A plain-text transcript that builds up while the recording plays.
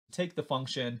take the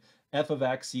function f of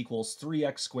x equals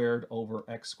 3x squared over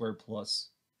x squared plus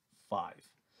 5.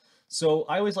 So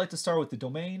I always like to start with the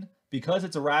domain. Because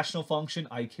it's a rational function,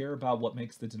 I care about what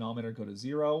makes the denominator go to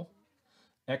 0.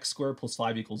 X squared plus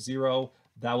 5 equals 0.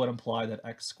 That would imply that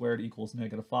x squared equals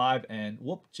 -5, and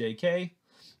whoop, JK.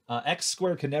 X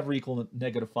squared can never equal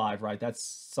 -5, right? That's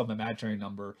some imaginary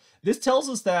number. This tells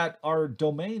us that our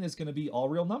domain is going to be all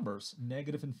real numbers,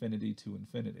 -infinity to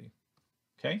infinity.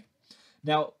 Okay?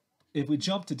 Now, if we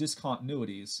jump to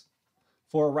discontinuities,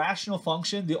 for a rational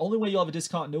function, the only way you'll have a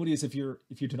discontinuity is if your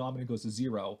denominator goes to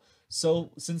 0.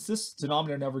 So since this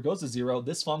denominator never goes to 0,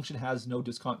 this function has no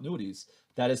discontinuities.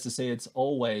 That is to say, it's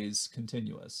always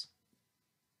continuous.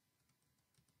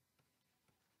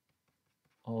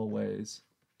 Always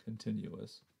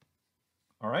continuous.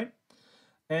 All right?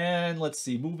 And let's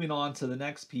see, moving on to the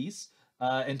next piece.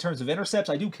 In terms of intercepts,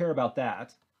 I do care about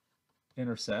that.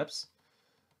 Intercepts.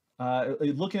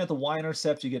 Looking at the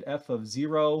y-intercept, you get f of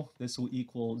 0. This will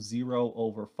equal 0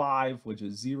 over 5, which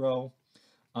is 0.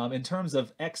 In terms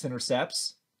of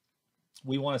x-intercepts,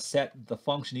 we want to set the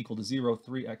function equal to 0,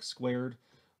 3x squared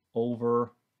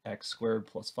over x squared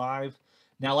plus 5.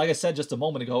 Now, like I said just a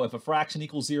moment ago, if a fraction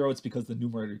equals 0, it's because the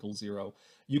numerator equals 0.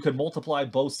 You could multiply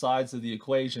both sides of the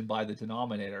equation by the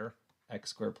denominator,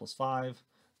 x squared plus 5,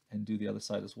 and do the other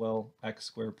side as well, x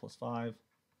squared plus 5.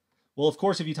 Well, of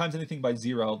course, if you times anything by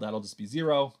 0, that'll just be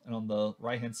 0. And on the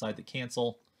right-hand side, they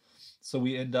cancel. So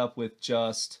we end up with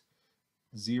just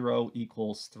 0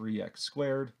 equals 3x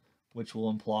squared, which will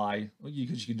imply,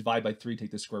 because you can divide by 3,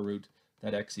 take the square root,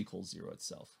 that x equals 0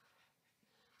 itself.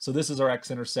 So this is our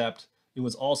x-intercept. It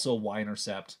was also a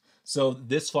y-intercept. So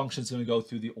this function is going to go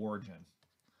through the origin.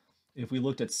 If we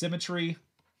looked at symmetry,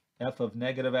 f of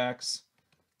 -x,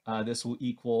 this will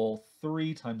equal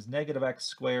 3 times -x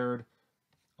squared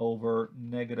over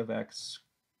 -x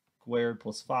squared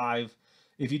plus 5.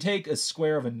 If you take a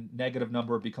square of a negative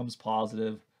number, it becomes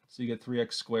positive. So you get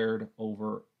 3x squared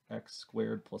over x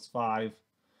squared plus 5.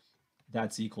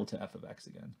 That's equal to f of x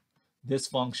again. This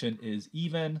function is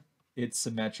even. It's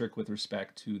symmetric with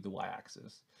respect to the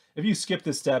y-axis. If you skip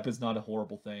this step, it's not a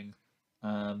horrible thing,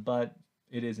 but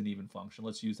it is an even function.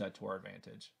 Let's use that to our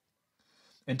advantage.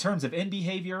 In terms of end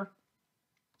behavior,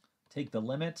 take the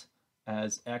limit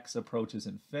as x approaches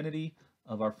infinity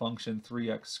of our function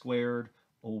 3x squared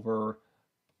over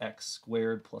x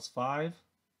squared plus 5.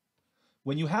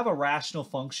 When you have a rational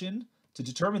function, to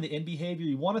determine the end behavior,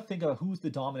 you want to think of who's the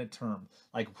dominant term,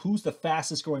 like who's the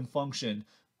fastest growing function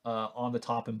on the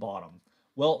top and bottom.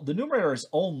 Well, the numerator is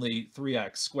only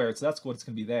 3x squared, so that's what's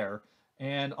going to be there.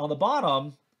 And on the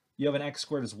bottom, you have an x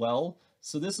squared as well.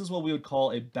 So this is what we would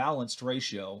call a balanced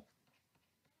ratio.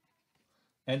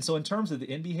 And so in terms of the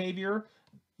end behavior,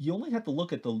 you only have to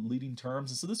look at the leading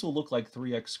terms. And so this will look like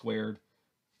 3x squared.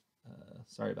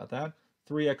 Sorry about that.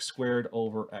 3x squared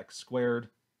over x squared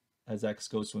as x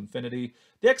goes to infinity.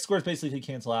 The x squares basically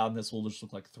cancel out, and this will just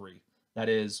look like 3. That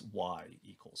is y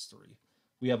equals 3.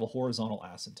 We have a horizontal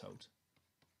asymptote.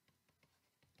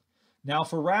 Now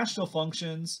for rational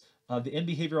functions, the end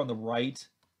behavior on the right,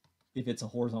 if it's a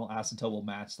horizontal asymptote, will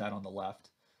match that on the left.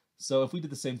 So if we did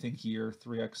the same thing here,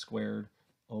 3x squared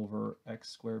over x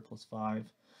squared plus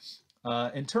 5.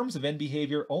 In terms of end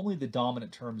behavior, only the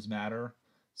dominant terms matter.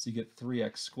 So you get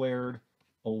 3x squared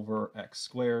over x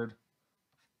squared.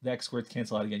 The x squareds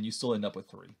cancel out again. You still end up with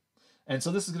 3. And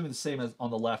so this is going to be the same as on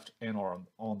the left and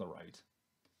on the right.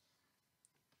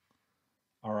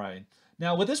 All right.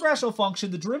 Now, with this rational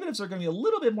function, the derivatives are going to be a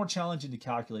little bit more challenging to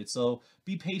calculate. So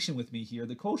be patient with me here.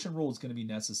 The quotient rule is going to be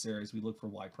necessary as we look for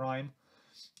y prime.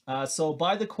 So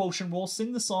by the quotient rule,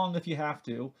 sing the song if you have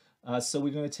to. So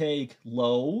we're going to take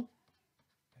low,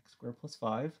 x squared plus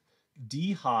 5,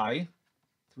 d high,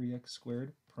 3x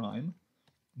squared prime,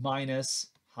 minus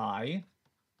high,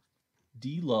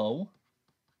 d low,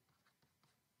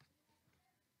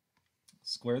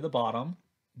 square the bottom,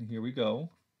 and here we go,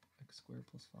 x squared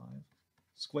plus 5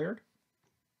 squared,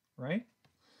 right?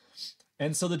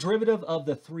 And so the derivative of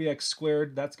the 3x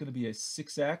squared, that's going to be a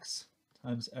 6x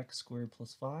times x squared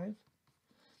plus 5.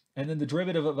 And then the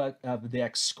derivative of the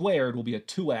x squared will be a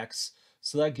 2x.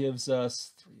 So that gives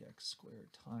us 3x squared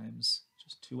times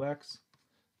just 2x.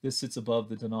 This sits above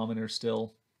the denominator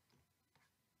still.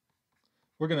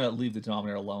 We're going to leave the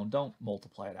denominator alone. Don't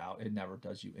multiply it out. It never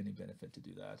does you any benefit to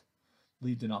do that.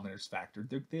 Leave denominators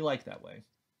factored. They like that way.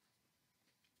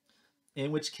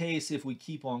 In which case, if we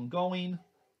keep on going,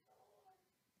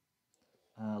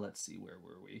 let's see, where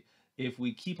were we? If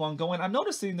we keep on going, I'm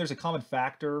noticing there's a common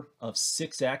factor of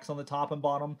 6x on the top and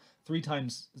bottom. On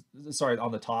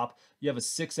the top. You have a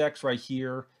 6x right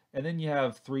here, and then you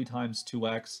have 3 times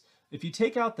 2x. if you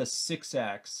take out the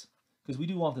 6x, because we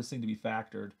do want this thing to be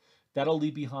factored, that'll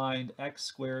leave behind x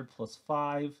squared plus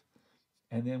 5,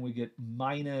 and then we get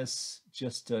minus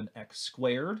just an x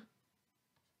squared,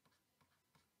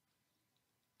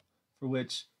 for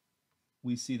which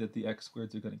we see that the x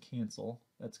squareds are going to cancel.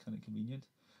 That's kind of convenient.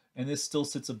 And this still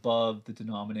sits above the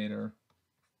denominator,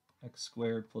 x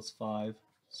squared plus 5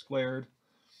 squared.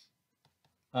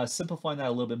 Simplifying that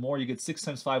a little bit more, you get 6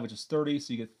 times 5, which is 30,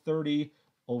 so you get 30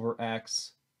 over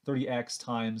x, 30x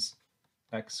times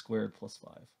x squared plus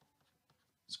 5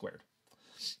 squared.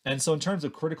 And so in terms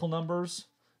of critical numbers,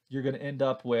 you're going to end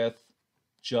up with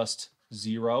just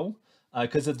 0,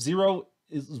 because if 0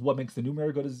 is what makes the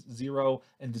numerator go to 0,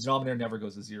 and the denominator never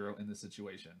goes to 0 in this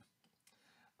situation.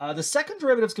 The second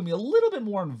derivative is going to be a little bit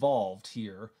more involved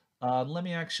here. Let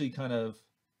me actually kind of,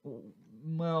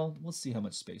 well, let's see how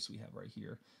much space we have right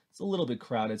here. It's a little bit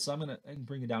crowded, so I'm going to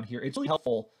bring it down here. It's really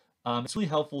helpful. It's really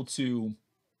helpful to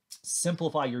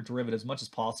simplify your derivative as much as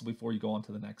possible before you go on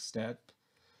to the next step.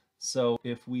 So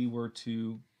if we were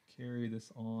to carry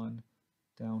this on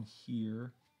down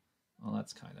here, well,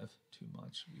 that's kind of too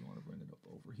much. We want to bring it up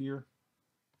over here.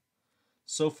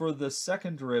 So for the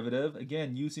second derivative,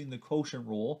 again, using the quotient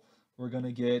rule, we're going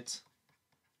to get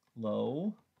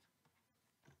low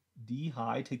d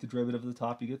high, take the derivative of the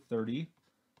top, you get 30,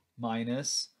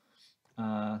 minus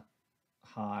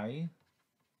high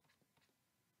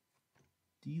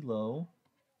d low.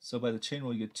 So by the chain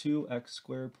rule, you get 2x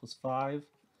squared plus 5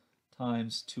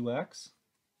 times 2x.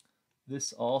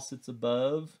 This all sits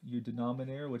above your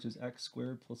denominator, which is x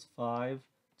squared plus 5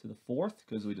 to the 4th,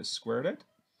 because we just squared it.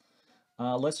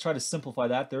 Let's try to simplify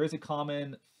that. There is a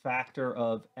common factor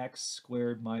of x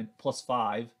squared plus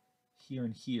 5 here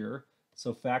and here,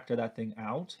 so factor that thing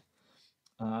out.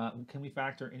 Can we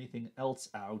factor anything else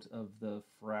out of the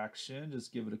fraction?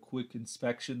 Just give it a quick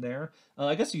inspection there.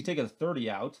 I guess you take a 30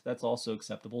 out. That's also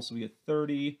acceptable. So we get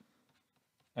 30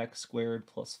 x squared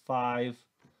plus 5.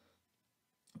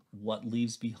 What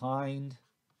leaves behind?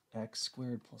 X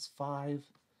squared plus 5.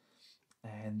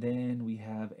 And then we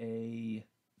have a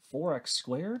 4x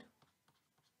squared,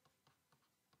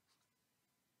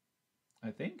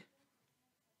 I think.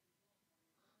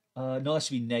 No, that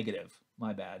should be negative.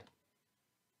 My bad.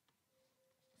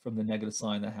 From the negative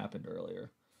sign that happened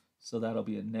earlier. So that'll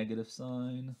be a negative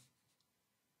sign.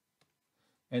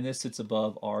 And this sits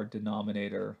above our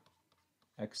denominator,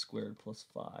 x squared plus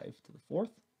 5 to the 4th.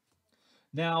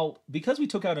 Now, because we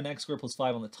took out an x squared plus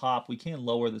 5 on the top, we can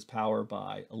lower this power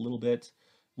by a little bit.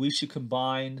 We should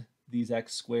combine these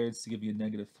x squareds to give you a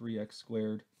negative 3x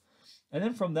squared. And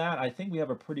then from that, I think we have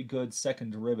a pretty good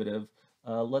second derivative.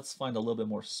 Let's find a little bit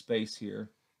more space here.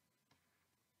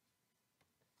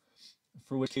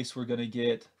 For which case we're going to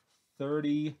get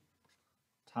 30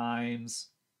 times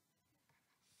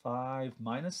 5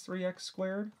 minus 3x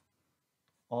squared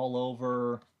all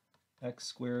over x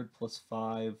squared plus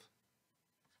 5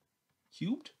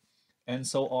 cubed. And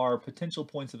so our potential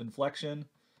points of inflection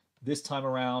this time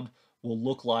around will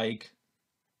look like,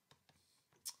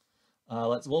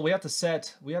 we have to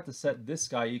set this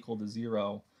guy equal to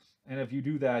 0. And if you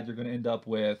do that, you're going to end up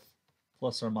with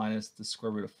plus or minus the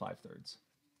square root of 5/3,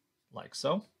 like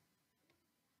so.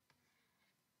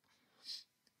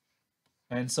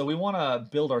 And so we want to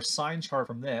build our sign chart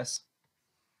from this.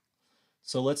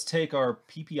 So let's take our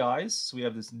PPIs. So we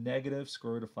have this negative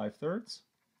square root of 5/3.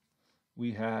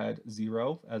 We had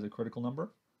 0 as a critical number.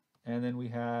 And then we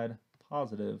had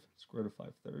positive square root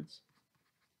of 5/3.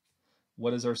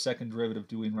 What is our second derivative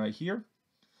doing right here?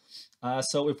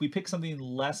 So if we pick something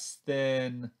less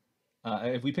than,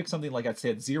 if we pick something like, I'd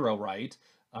say at 0, right?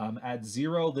 At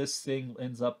 0, this thing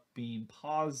ends up being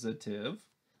positive.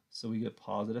 So we get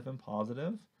positive and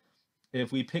positive.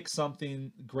 If we pick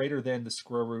something greater than the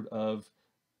square root of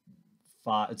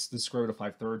 5, it's the square root of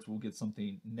 5/3, we'll get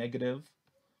something negative.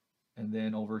 And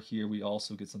then over here, we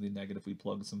also get something negative. We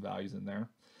plug some values in there.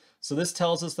 So this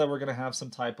tells us that we're going to have some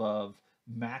type of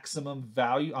minimum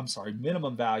value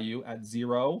at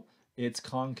 0. It's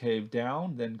concave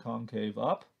down, then concave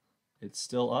up. It's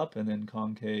still up, and then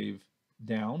concave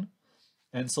down.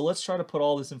 And so let's try to put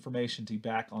all this information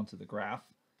back onto the graph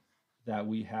that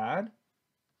we had.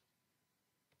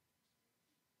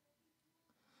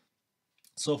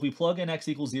 So if we plug in x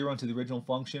equals 0 into the original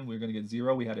function, we're going to get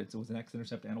 0. We had it was an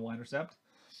x-intercept and a y-intercept.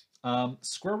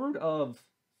 Square root of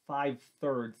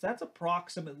 5/3, that's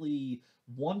approximately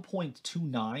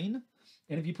 1.29.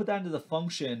 And if you put that into the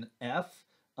function f,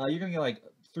 you're going to get like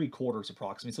 3/4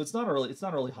 approximately. So it's not a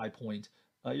really high point.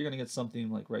 You're going to get something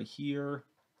like right here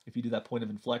if you do that point of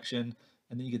inflection,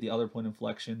 and then you get the other point of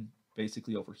inflection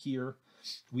basically over here.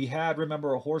 We had,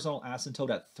 remember, a horizontal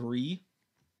asymptote at 3.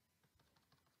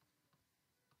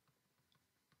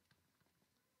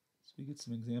 So we get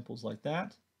some examples like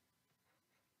that.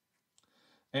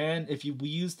 And if we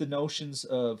use the notions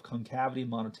of concavity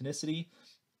and monotonicity,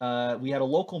 we had a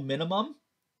local minimum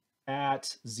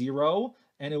at 0,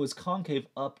 and it was concave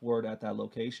upward at that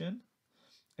location.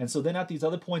 And so then at these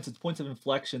other points, it's points of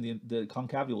inflection, the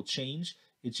concavity will change.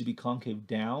 It should be concave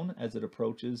down as it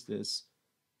approaches this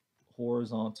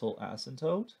horizontal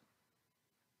asymptote,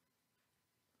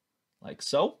 like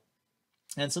so.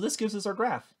 And so this gives us our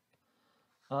graph.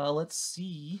 Let's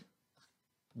see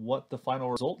what the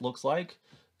final result looks like.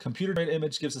 Computer-generated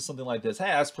image gives us something like this. Hey,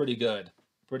 that's pretty good.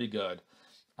 Pretty good.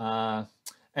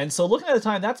 And so looking at the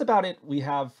time, that's about it we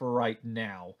have for right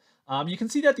now. You can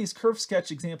see that these curve sketch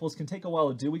examples can take a while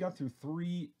to do. We got through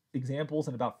 3 examples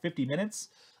in about 50 minutes.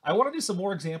 I want to do some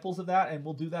more examples of that, and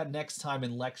we'll do that next time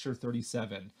in lecture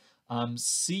 37.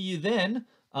 See you then.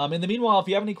 In the meanwhile, if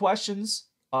you have any questions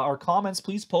or comments,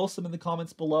 please post them in the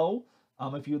comments below.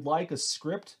 If you'd like a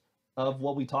script of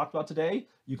what we talked about today,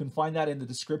 you can find that in the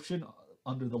description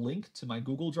under the link to my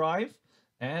Google Drive.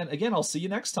 And again, I'll see you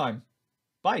next time.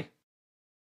 Bye.